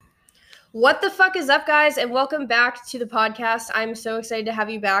What the fuck is up, guys, and welcome back to the podcast. I'm so excited to have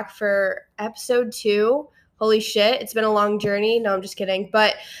you back for episode 2. Holy shit, it's been a long journey. No, I'm just kidding.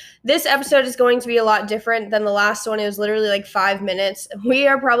 But this episode is going to be a lot different than the last one. It was literally like 5 minutes. We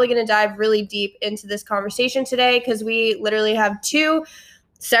are probably going to dive really deep into this conversation today because we literally have two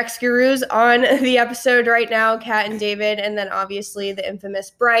sex gurus on the episode right now, Kat and David, and then obviously the infamous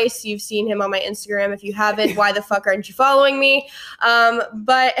Bryce. You've seen him on my Instagram. If you haven't, why the fuck aren't you following me?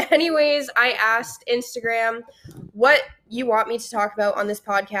 But anyways, I asked Instagram what you want me to talk about on this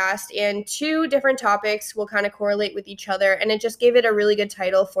podcast, and two different topics will kind of correlate with each other, and it just gave it a really good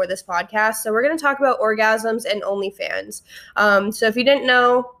title for this podcast. So we're going to talk about orgasms and OnlyFans. So if you didn't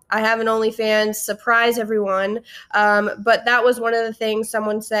know, I have an OnlyFans. Surprise, everyone. But that was one of the things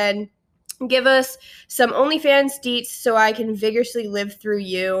someone said, give us some OnlyFans deets so I can vigorously live through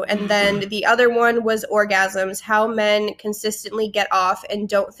you. And then the other one was orgasms, how men consistently get off and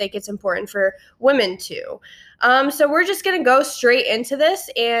don't think it's important for women to. So we're just going to go straight into this,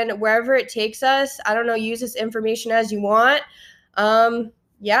 and wherever it takes us, I don't know, use this information as you want.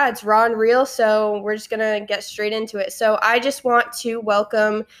 Yeah, it's raw and real, so we're just going to get straight into it. So I just want to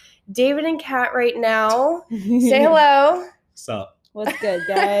welcome David and Kat right now. Say hello. What's up? What's good,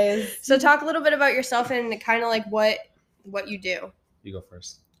 guys? So talk a little bit about yourself and kind of like what you do. You go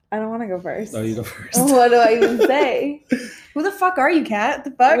first. I don't want to go first. No, you go first. What do I even say? Who the fuck are you, Kat?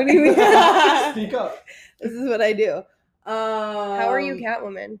 The fuck? What do you mean? Speak up. This is what I do. How are you,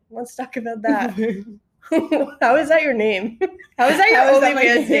 Catwoman? Let's talk about that. How is that your name? How is that your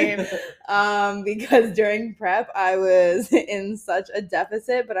OnlyFans name? Because during prep, I was in such a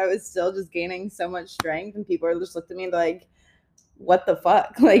deficit, but I was still just gaining so much strength, and people just looked at me like, what the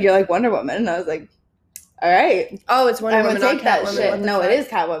fuck? Like, you're like Wonder Woman. And I was like, all right. Oh, it's Wonder Woman, I'm gonna take not that Catwoman. shit. No, it is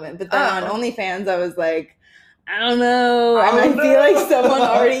Catwoman. But then on OnlyFans, I was like, I don't know. And I feel like someone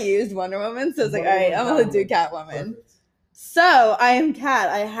already used Wonder Woman. So I was like, all right, I'm going to do Catwoman. So I am Kat.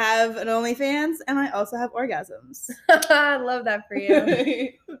 I have an OnlyFans, and I also have orgasms. I love that for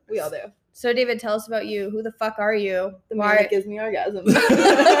you. We all do. So, David, tell us about you. Who the fuck are you? The man that gives me orgasms.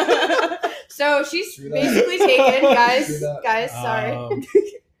 So she's basically taken, guys. Sorry.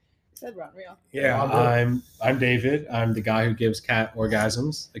 Said Ron Real. Yeah, I'm David. I'm the guy who gives Kat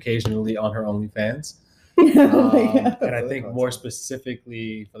orgasms occasionally on her OnlyFans. And I think more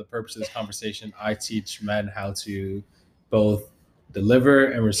specifically for the purpose of this conversation, I teach men how to both deliver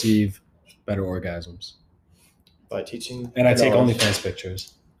and receive better orgasms by teaching. And I take OnlyFans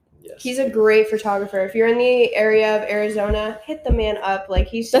pictures. Yes. He's a great photographer. If you're in the area of Arizona, hit the man up. Like,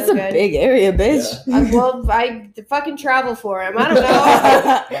 he's so good. That's a big area, bitch. Yeah. I fucking travel for him. I don't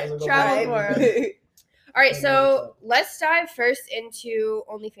know. Travel for him. All right, so let's dive first into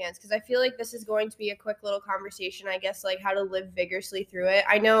OnlyFans, because I feel like this is going to be a quick little conversation, I guess, like how to live vigorously through it.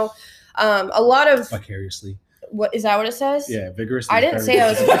 I know a lot of... Vicariously. What is that what it says? Yeah, vigorously. I didn't say I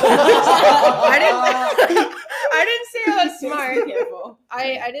was... I didn't say I was smart. Careful.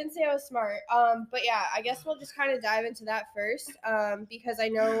 I didn't say I was smart. But yeah, I guess we'll just kind of dive into that first, because I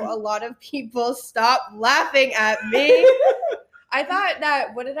know a lot of people stop laughing at me. I thought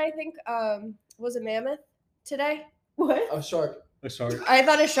that, what did I think was a mammoth today? What? A shark. A shark. I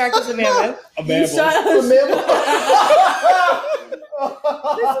thought a shark was a mammoth. A mammal. A mammal.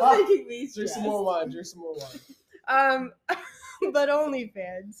 This is making me stressed. Drink some more wine. But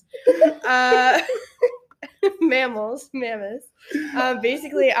OnlyFans. Mammoths.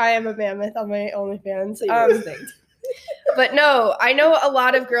 Basically, I am a mammoth on my OnlyFans. But no, I know a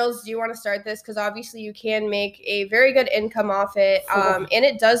lot of girls do want to start this because obviously you can make a very good income off it, and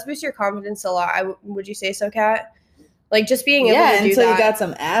it does boost your confidence a lot. Would you say so, Kat? Like, just being able to do that. Yeah, until you got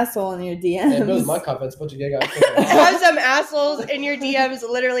some asshole in your DMs. It builds my confidence, but you get have some assholes in your DMs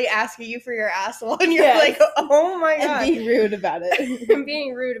literally asking you for your asshole, and you're like, oh my god. And being rude about it. And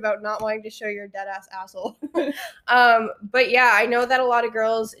being rude about not wanting to show your dead-ass asshole. But yeah, I know that a lot of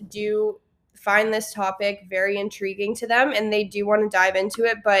girls do find this topic very intriguing to them, and they do want to dive into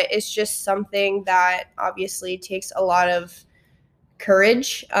it, but it's just something that obviously takes a lot of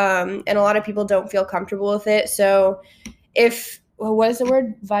courage, and a lot of people don't feel comfortable with it. So what is the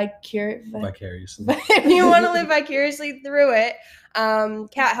word? Vicariously. If you want to live vicariously through it.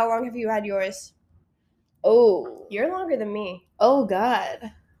 Kat, how long have you had yours? Oh, You're longer than me. Oh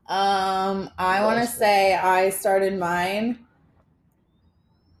God. I want to say I started mine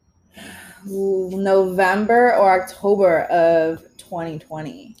November or October of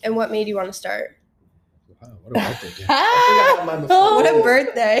 2020. And what made you want to start? Wow, what a birthday gift. What a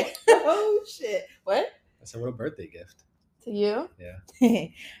birthday. Oh shit. What? I said, what a birthday gift. To you? Yeah.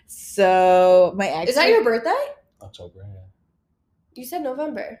 So my ex. Is that your birthday? October, yeah. You said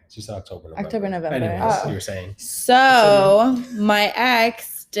November. She said October, November. October, November. Anyways, you were saying. So my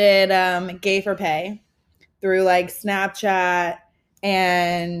ex did gay for pay through like Snapchat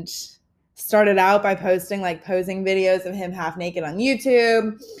and started out by posting like posing videos of him half naked on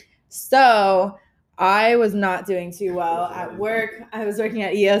YouTube. So I was not doing too well at work. I was working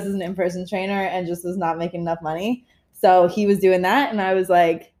at EOS as an in-person trainer and just was not making enough money. So he was doing that, and I was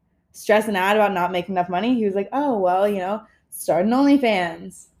like stressing out about not making enough money. He was like, "Oh, well, you know, start an OnlyFans."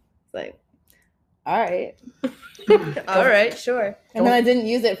 It's like, all right. All right, sure. And then I didn't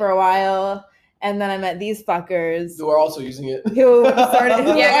use it for a while. And then I met these fuckers who are also using it. who started.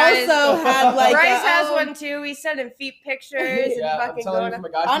 Who guys, also had like Bryce has one too. We sent him feet pictures and fucking going.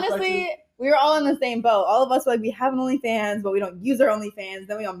 Honestly, we were all in the same boat. All of us were like, we have an OnlyFans, but we don't use our OnlyFans.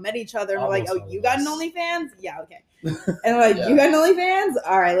 Then we all met each other and we're like, oh, you got an OnlyFans? Yeah, okay. And we're like, you got an OnlyFans?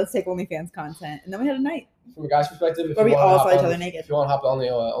 All right, let's take OnlyFans content. And then we had a night. From a guy's perspective, where we all saw each other naked. If you want to hop on the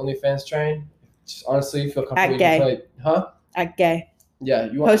OnlyFans train, just honestly feel comfortable. Act gay. Act gay.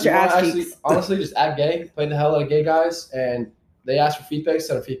 Yeah, you Post your ass actually, cheeks. honestly, just act gay. Play the hell out of gay guys, and they ask for feed pics,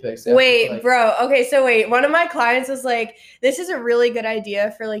 send them feed pics. Wait, bro. Okay, so wait. One of my clients was like, "This is a really good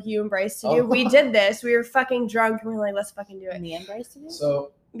idea for like you and Bryce to do." We did this. We were fucking drunk, and we were like, "Let's fucking do it." Me and Bryce to do?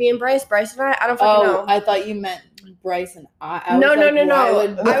 So me and Bryce and I don't fucking know. I thought you meant Bryce and I. No.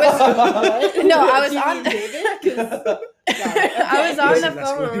 I was on the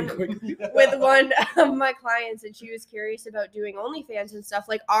phone with one of my clients, and she was curious about doing OnlyFans and stuff.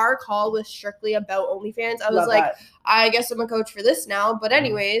 Like, our call was strictly about OnlyFans. I was I guess I'm a coach for this now. But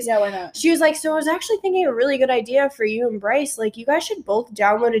anyways, yeah, why not? She was like, so I was actually thinking a really good idea for you and Bryce. Like, you guys should both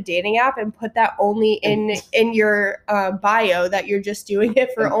download a dating app and put that only in your bio that you're just doing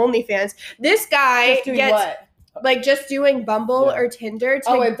it for OnlyFans. This guy gets what? Like just doing Bumble or Tinder to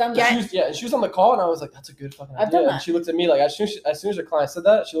I've done that. She was on the call, and I was like, "That's a good fucking idea." I've done that. And she looked at me like, as soon as her client said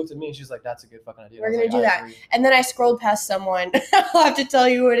that, she looked at me and she's like, "That's a good fucking idea." We're gonna do that. And then I scrolled past someone. I'll have to tell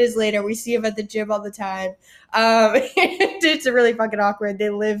you who it is later. We see him at the gym all the time. It's really fucking awkward. They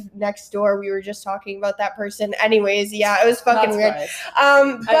live next door. We were just talking about that person. Anyways, yeah, it was fucking weird.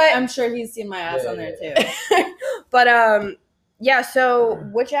 But I'm sure he's seen my ass on there too. But yeah, so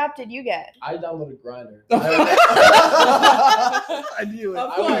which app did you get? I downloaded Grindr. I knew it.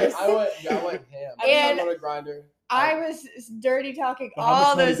 I went ham. I downloaded Grindr. I was dirty talking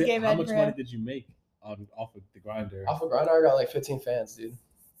all those gay men. How much money did you make off of the Grindr? Off of Grindr, I got like 15 fans, dude.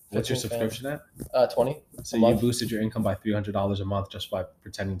 What's your subscription at? 20. So you boosted your income by $300 a month just by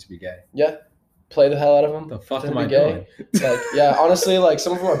pretending to be gay. Yeah. Play the hell out of them. The fuck am I doing? Like, yeah, honestly, like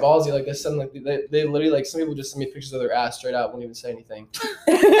some of them are ballsy. Like they send like they literally like some people just send me pictures of their ass straight out, wouldn't even say anything.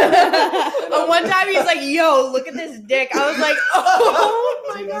 One time he's like, "Yo, look at this dick." I was like,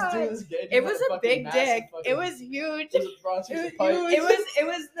 "Oh my god!" It was a big dick. It was huge. It was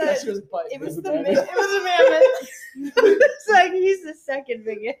the mammoth. It's like he's the second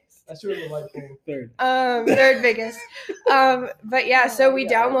biggest. That's really like third. Third biggest. But yeah, so we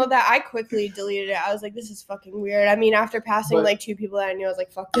downloaded that. I quickly deleted it. I was like, this is fucking weird. I mean, after passing like 2 people that I knew, I was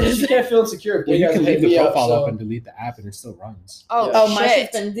like, fuck this. You can't feel insecure. Well, you can leave the profile up and delete the app, and it still runs. My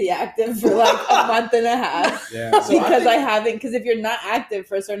shit's been deactive for like a month and a half. Yeah. Because I haven't. Because if you're not active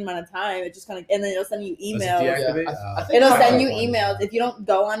for a certain amount of time, it just kind of, and then it'll send you emails. It'll send you emails. If you don't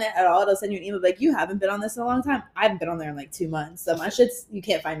go on it at all, it'll send you an email like, you haven't been on this in a long time. I haven't been on there in like 2 months. So my shit's, you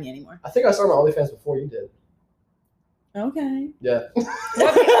can't find me anymore. I think I started my OnlyFans before you did. Okay. Yeah. So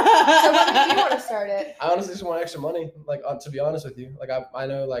when did you want to start it? I honestly just want extra money. Like, to be honest with you, like I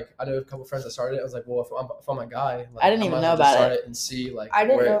know a couple friends that started it. I was like, well, if I'm a guy, like, I didn't even know about start it and see like I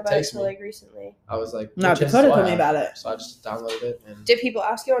didn't where know it about it takes until me. like recently. I was like, no, Dakota told me about it. So I just downloaded it. And did people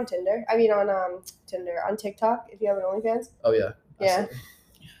ask you on Tinder? I mean, on Tinder, on TikTok, if you have an OnlyFans? Oh yeah. Yeah.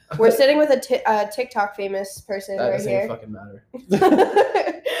 We're sitting with a TikTok famous person that right here. Fucking matter.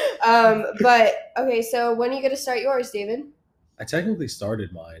 But okay, so when are you gonna start yours, David? I technically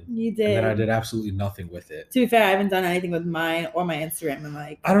started mine. You did. And then I did absolutely nothing with it. To be fair, I haven't done anything with mine or my Instagram in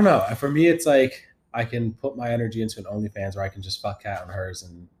like. I don't know. For me, it's like I can put my energy into an OnlyFans, or I can just fuck Kat on hers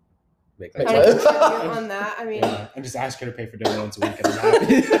and make on that. I mean, and just ask her to pay for dinner once a week, and I'm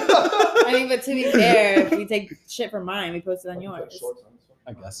happy. I mean, but to be fair, if we take shit from mine, we post it on yours.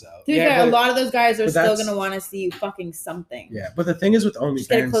 I guess so. To be fair, a lot of those guys are still gonna want to see you fucking something. Yeah, but the thing is with OnlyFans,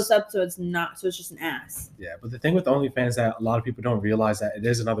 just get it close up so it's just an ass. Yeah, but the thing with OnlyFans that a lot of people don't realize that it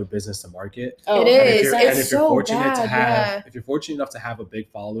is another business to market. Oh, it is. If you're fortunate to have, if you're fortunate enough to have a big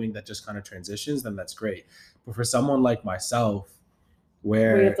following that just kind of transitions, then that's great. But for someone like myself,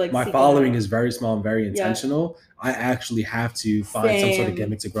 where like, my following is very small and very intentional. I actually have to find some sort of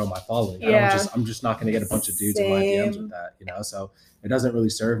gimmick to grow my following. I'm just not going to get a bunch of dudes in my DMs with that, you know? So it doesn't really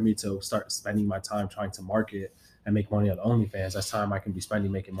serve me to start spending my time trying to market and make money on OnlyFans. That's time I can be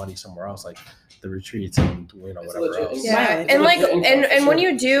spending making money somewhere else, like the retreats and whatever else. Yeah, and like and when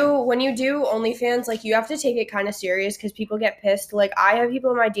you do OnlyFans, like you have to take it kind of serious because people get pissed. Like I have people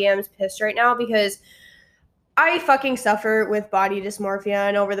in my DMs pissed right now because I fucking suffer with body dysmorphia,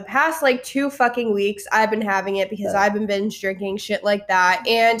 and over the past like 2 fucking weeks, I've been having it because I've been binge drinking, shit like that,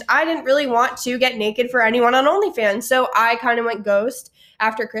 and I didn't really want to get naked for anyone on OnlyFans, so I kind of went ghost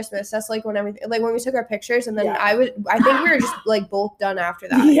after Christmas. That's like when everything, like when we took our pictures, and then I think we were just like both done after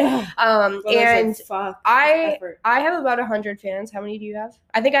that. And I have about 100 fans. How many do you have?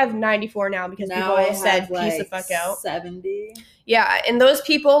 I think I have 94 now because people said peace the fuck out. 70. Yeah, and those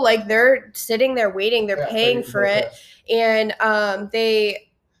people, like, they're sitting there waiting, they're paying for it, and they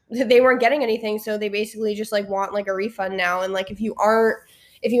weren't getting anything, so they basically just like want like a refund now. And like if you aren't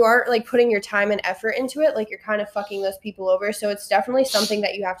like putting your time and effort into it, like you're kind of fucking those people over. So it's definitely something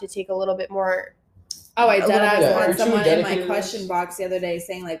that you have to take a little bit more. Oh, I did have someone in my question box the other day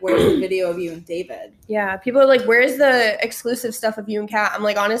saying like, "Where's the video of you and David?" Yeah, people are like, "Where's the exclusive stuff of you and Kat?" I'm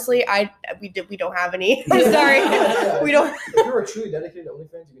like, honestly, we don't have any. I'm sorry, we don't. If you were truly dedicated to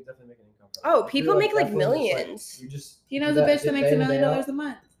OnlyFans, you could definitely make an income from it. Oh, people make like millions. Like, he knows a bitch that makes $1 million a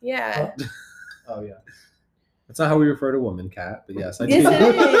month. Yeah. Oh yeah. That's not how we refer to women, Kat. But yes, I do. Yes,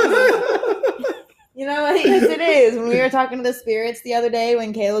 it is. You know what? Yes, it is. When we were talking to the spirits the other day,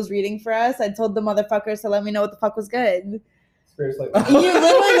 when Kayla was reading for us, I told the motherfuckers to let me know what the fuck was good. Spirits like you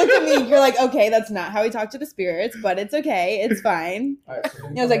literally looked at me. You're like, okay, that's not how we talk to the spirits, but it's okay. It's fine. All right, so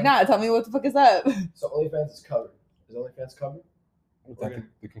I was like, nah, tell me what the fuck is up. So OnlyFans is covered. Is OnlyFans covered? Was that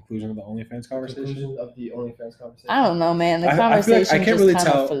the conclusion of the OnlyFans conversation? Conclusion of the OnlyFans conversation. I don't know, man. The conversation I can't really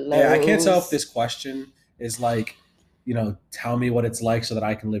tell. Flows. Yeah, I can't tell if this question is like, you know, tell me what it's like so that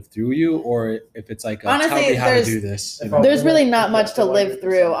I can live through you, or if it's like, honestly, tell me how to do this. You know? There's really not much to live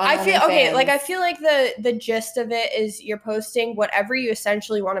through. I feel like the gist of it is you're posting whatever you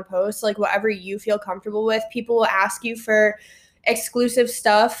essentially want to post, like whatever you feel comfortable with. People will ask you for exclusive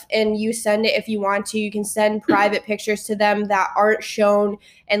stuff and you send it if you want to. You can send private pictures to them that aren't shown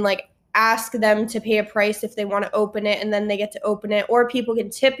and like ask them to pay a price if they want to open it, and then they get to open it, or people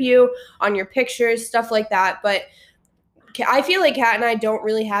can tip you on your pictures, stuff like that. But I feel like Kat and I don't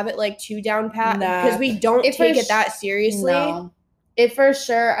really have it like too down pat because we don't take it that seriously. No. It for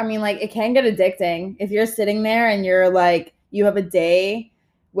sure. I mean, like it can get addicting if you're sitting there and you're like, you have a day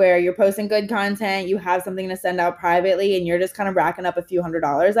where you're posting good content, you have something to send out privately, and you're just kind of racking up a few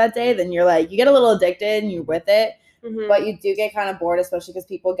 $100s that day. Then you're like, you get a little addicted and you're with it, but you do get kind of bored, especially because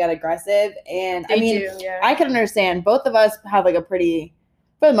people get aggressive. And I can understand both of us have like for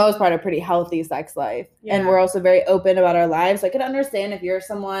the most part, a pretty healthy sex life. Yeah. And we're also very open about our lives. So I could understand if you're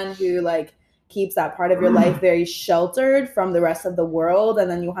someone who like keeps that part of your life very sheltered from the rest of the world.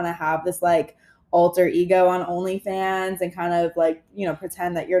 And then you want to have this like alter ego on OnlyFans and kind of like, you know,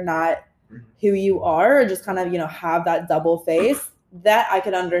 pretend that you're not who you are, or just kind of, you know, have that double face. That I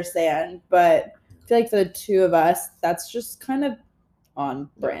could understand. But I feel like for the two of us, that's just kind of on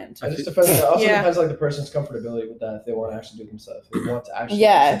brand. It just depends. It also depends like the person's comfortability with that. If they want to actually do it themselves, if they want to actually.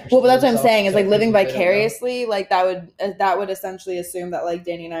 Yeah, well, but that's what I'm saying is like living vicariously. Like that would essentially assume that like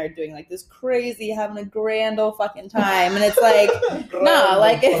Danny and I are doing like this crazy, having a grand old fucking time, and it's like no,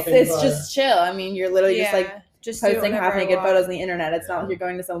 like it's just chill. I mean, you're literally just like posting half naked photos on the internet. It's not like you're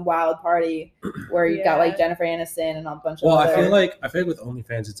going to some wild party where you've got like Jennifer Aniston and a bunch of. Well, I feel like with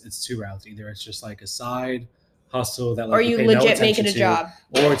OnlyFans, it's two routes. Either it's just like a side hustle that like or you legit make it a job,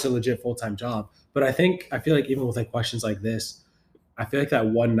 or it's a legit full-time job. But I feel like even with like questions like this, I feel like that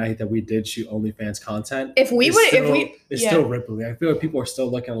one night that we did shoot OnlyFans content, it's still rippling. I feel like people are still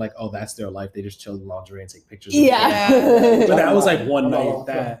looking like, oh, that's their life. They just chill in lingerie and take pictures. Yeah. But that was like one night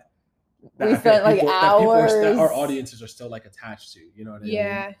that we spent like hours. That our audiences are still like attached to. You know what I mean?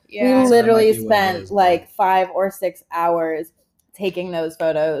 Yeah. We literally spent like 5 or 6 hours taking those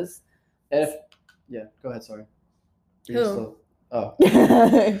photos. Yeah, go ahead. Sorry. Who? Oh.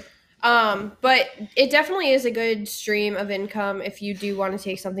 But it definitely is a good stream of income if you do want to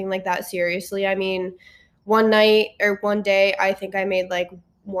take something like that seriously. I mean, one night or one day, I think I made like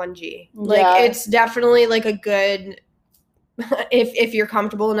 1G. Like it's definitely like a good, if you're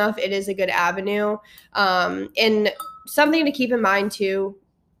comfortable enough, it is a good avenue. And something to keep in mind too,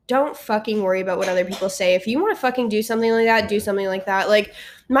 don't fucking worry about what other people say. If you want to fucking do something like that, do something like that. Like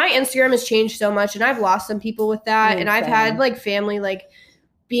my Instagram has changed so much and I've lost some people with that. And I've had like family like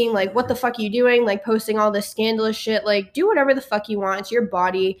being like, what the fuck are you doing? Like posting all this scandalous shit. Like do whatever the fuck you want. It's your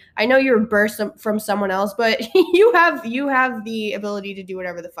body. I know you're birthed from someone else, but you have the ability to do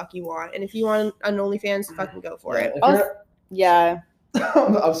whatever the fuck you want. And if you want an OnlyFans, fucking go for it. Yeah.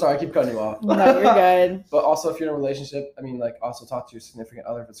 I'm sorry, I keep cutting you off. No, you're good. But also, if you're in a relationship, I mean, like, also talk to your significant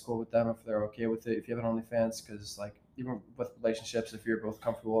other if it's cool with them, if they're okay with it. If you have an OnlyFans, because like even with relationships, if you're both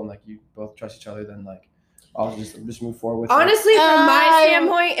comfortable and like you both trust each other, then like I'll just move forward with honestly, from my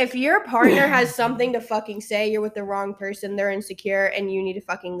standpoint, if your partner has something to fucking say, you're with the wrong person, they're insecure, and you need to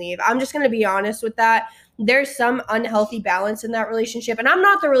fucking leave. I'm just going to be honest with that. There's some unhealthy balance in that relationship. And I'm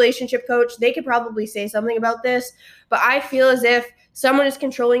not the relationship coach. They could probably say something about this. But I feel as if someone is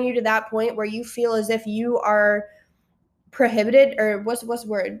controlling you to that point where you feel as if you are prohibited, or what's the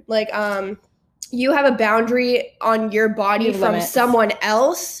word? Like, you have a boundary on your body from someone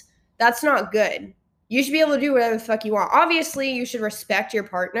else. That's not good. You should be able to do whatever the fuck you want. Obviously, you should respect your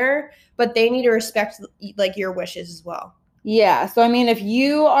partner, but they need to respect like your wishes as well. Yeah. So I mean, if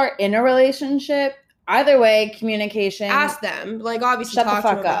you are in a relationship, either way, communication. Ask them. Like obviously talk to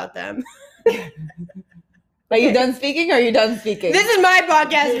them about them. Are you done speaking or are you done speaking? This is my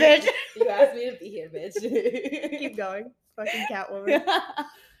podcast, bitch. You asked me to be here, bitch. Keep going. Fucking Catwoman.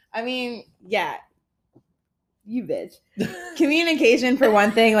 I mean, yeah. You bitch. Communication for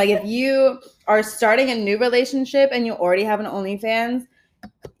one thing. Like if you are starting a new relationship and you already have an OnlyFans,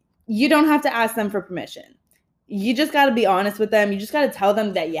 you don't have to ask them for permission. You just got to be honest with them. You just got to tell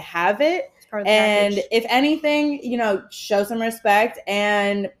them that you have it. And package. If anything, you know, show some respect.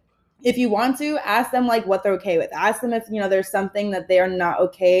 And if you want to, ask them like what they're okay with. Ask them if, you know, there's something that they are not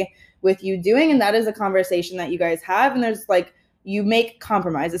okay with you doing. And that is a conversation that you guys have. And there's like, you make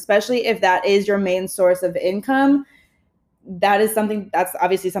compromise, especially if that is your main source of income. That is something, that's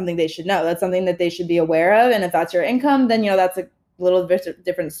obviously something they should know. That's something that they should be aware of. And if that's your income, then, you know, that's a little bit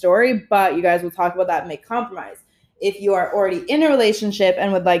different story, but you guys will talk about that and make compromise. If you are already in a relationship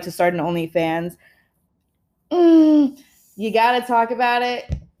and would like to start an OnlyFans, you got to talk about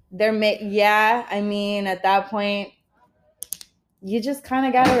it. I mean, at that point, you just kind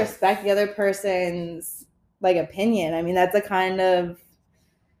of got to respect the other person's like opinion. I mean, that's a kind of,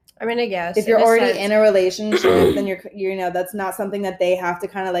 I mean, I guess if you're already in a relationship, then you're, you know, that's not something that they have to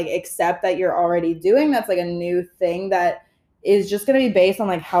kind of like accept that you're already doing. That's like a new thing that is just going to be based on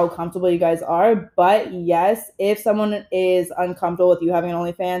like how comfortable you guys are. But yes, if someone is uncomfortable with you having an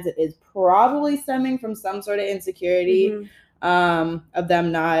OnlyFans, it is probably stemming from some sort of insecurity of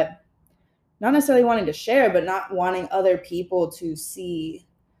them not necessarily wanting to share, but not wanting other people to see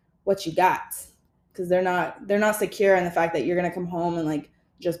what you got. Because they're not secure in the fact that you're going to come home and like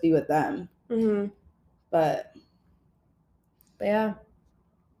just be with them. Mm-hmm. But yeah.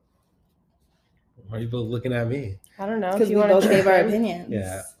 Why are you both looking at me? I don't know. Because we both gave our opinions.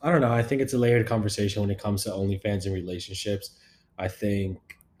 Yeah. I don't know. I think it's a layered conversation when it comes to OnlyFans and relationships. I think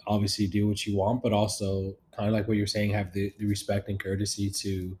obviously do what you want, but also kind of like what you're saying, have the respect and courtesy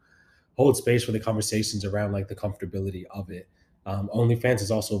to hold space for the conversations around like the comfortability of it. OnlyFans is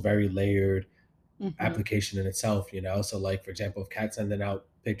also very layered application in itself, you know. So like, for example, if Kat's sending out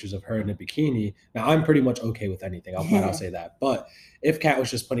pictures of her in a bikini, now I'm pretty much okay with anything, I'll say that. But if Kat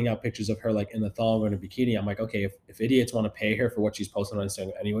was just putting out pictures of her like in the thong or in a bikini, I'm like, okay, if idiots want to pay her for what she's posting on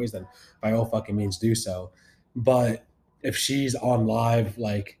Instagram anyways, then by all fucking means do so. But if she's on live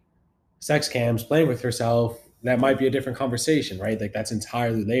like sex cams playing with herself, that might be a different conversation, right? Like that's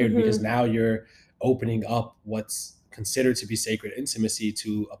entirely layered because now you're opening up what's considered to be sacred intimacy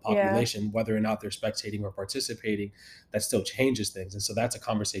to a population, whether or not they're spectating or participating. That still changes things. And so that's a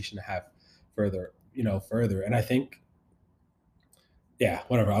conversation to have further. And I think,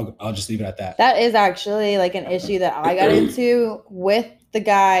 whatever, I'll just leave it at that. That is actually like an issue that I got into with the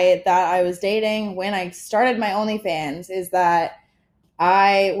guy that I was dating when I started my OnlyFans, is that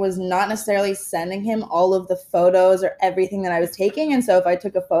I was not necessarily sending him all of the photos or everything that I was taking. And so if I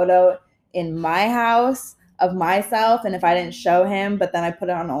took a photo in my house of myself, and if I didn't show him, but then I put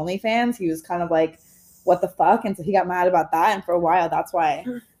it on OnlyFans, he was kind of like, what the fuck? And so he got mad about that. And for a while, that's why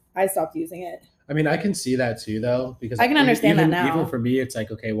I stopped using it. I mean, I can see that too, though, because I can understand that now. Even for me, it's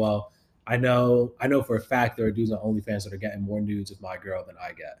like, okay, well, I know for a fact there are dudes on OnlyFans that are getting more nudes of my girl than I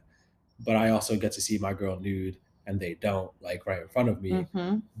get. But I also get to see my girl nude and they don't, like, right in front of me.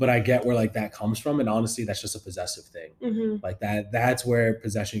 But I get where like that comes from, and honestly that's just a possessive thing. Like that's where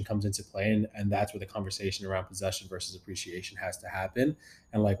possession comes into play, and that's where the conversation around possession versus appreciation has to happen.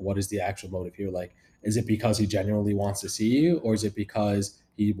 And like, what is the actual motive here? Like, is it because he genuinely wants to see you, or is it because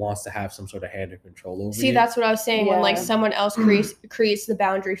he wants to have some sort of hand of control over See, you. that's what I was saying. Yeah. When like someone else creates the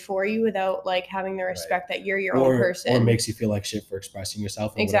boundary for you without like having the respect that you're your own person, or makes you feel like shit for expressing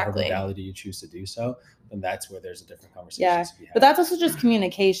yourself in Exactly. whatever modality you choose to do so, then that's where there's a different conversation to be had. But that's also just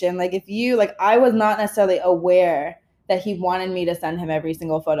communication. Like if you like, I was not necessarily aware that he wanted me to send him every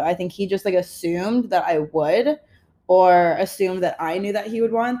single photo. I think he just like assumed that I would, or assumed that I knew that he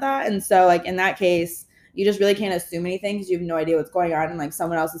would want that. And so like in that case, you just really can't assume anything because you have no idea what's going on in like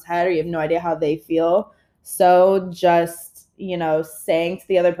someone else's head, or you have no idea how they feel. So just, you know, saying to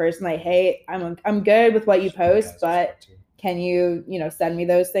the other person like, hey, I'm good with what you post, but can you, you know, send me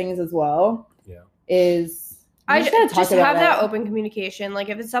those things as well? Yeah. I just have that open communication. Like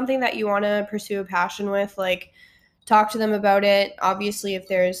if it's something that you want to pursue a passion with, like talk to them about it. Obviously, if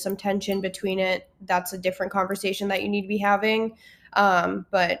there's some tension between it, that's a different conversation that you need to be having.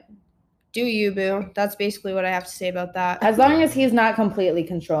 But do you, boo? That's basically what I have to say about that. As long as he's not completely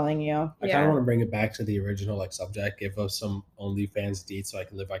controlling you. I kind of want to bring it back to the original like subject. Give us some OnlyFans deets so I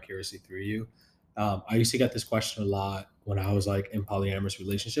can live vicariously through you. I used to get this question a lot when I was like in polyamorous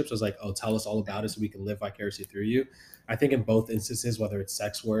relationships. I was like, oh, tell us all about it so we can live vicariously through you. I think in both instances, whether it's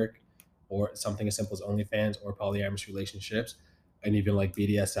sex work or something as simple as OnlyFans or polyamorous relationships, and even like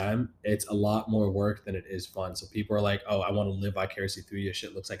BDSM, it's a lot more work than it is fun. So people are like, oh, I want to live vicariously through you.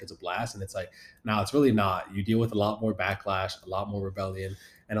 Shit looks like it's a blast. And it's like, no, it's really not. You deal with a lot more backlash, a lot more rebellion,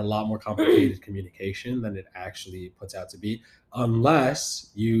 and a lot more complicated communication than it actually puts out to be. Unless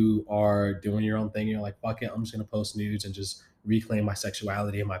you are doing your own thing. You're like, fuck it, I'm just going to post nudes and just reclaim my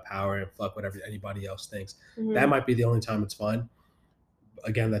sexuality and my power and fuck whatever anybody else thinks. Mm-hmm. That might be the only time it's fun.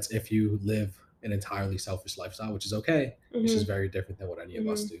 Again, that's if you live an entirely selfish lifestyle, which is okay. Mm-hmm. It's just very different than what any of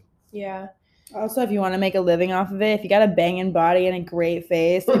us do. Yeah. Also, if you want to make a living off of it, if you got a banging body and a great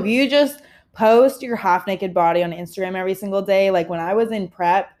face, if you just post your half naked body on Instagram every single day, like when I was in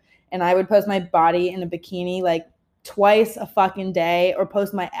prep and I would post my body in a bikini like twice a fucking day, or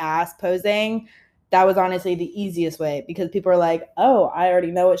post my ass posing, that was honestly the easiest way, because people are like, oh, I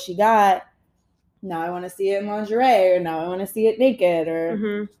already know what she got. Now I want to see it in lingerie, or now I want to see it naked,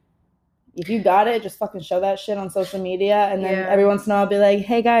 or if you got it, just fucking show that shit on social media. And then every once in a while I'll be like,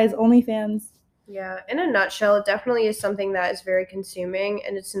 hey guys, OnlyFans. Yeah. In a nutshell, it definitely is something that is very consuming,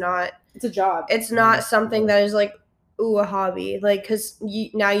 and it's a job. It's not something that is like, ooh, a hobby. Like, because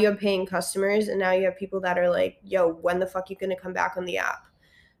now you have paying customers, and now you have people that are like, yo, when the fuck you gonna come back on the app?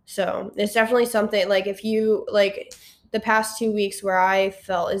 So it's definitely something, like, if you, like, the past 2 weeks where I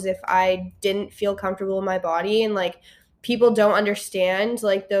felt as if I didn't feel comfortable in my body, and like people don't understand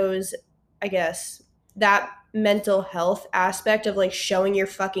like those, I guess, that mental health aspect of like showing your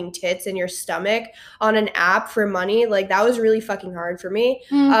fucking tits and your stomach on an app for money, like that was really fucking hard for me.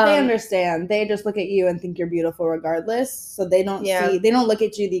 They understand. They just look at you and think you're beautiful regardless. So they don't they don't look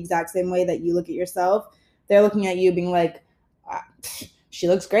at you the exact same way that you look at yourself. They're looking at you being like, she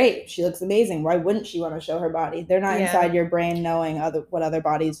looks great. She looks amazing. Why wouldn't she want to show her body? They're not inside your brain knowing what other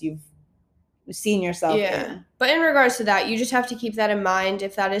bodies you've seen yourself in. But in regards to that, you just have to keep that in mind.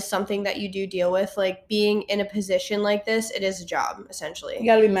 If that is something that you do deal with, like being in a position like this, it is a job, essentially. You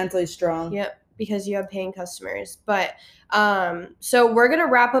got to be mentally strong. Yep, because you have paying customers. But so we're going to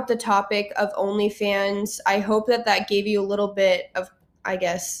wrap up the topic of OnlyFans. I hope that gave you a little bit of, I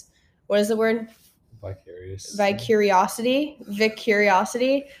guess, what is the word? Vicuriosity.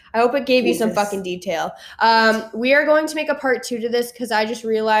 I hope it gave you some fucking detail. We are going to make a part 2 to this, because I just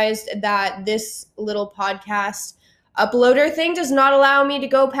realized that this little podcast uploader thing does not allow me to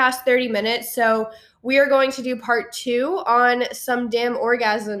go past 30 minutes. So we are going to do part 2 on some damn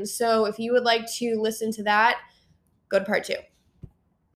orgasms. So if you would like to listen to that, go to part 2.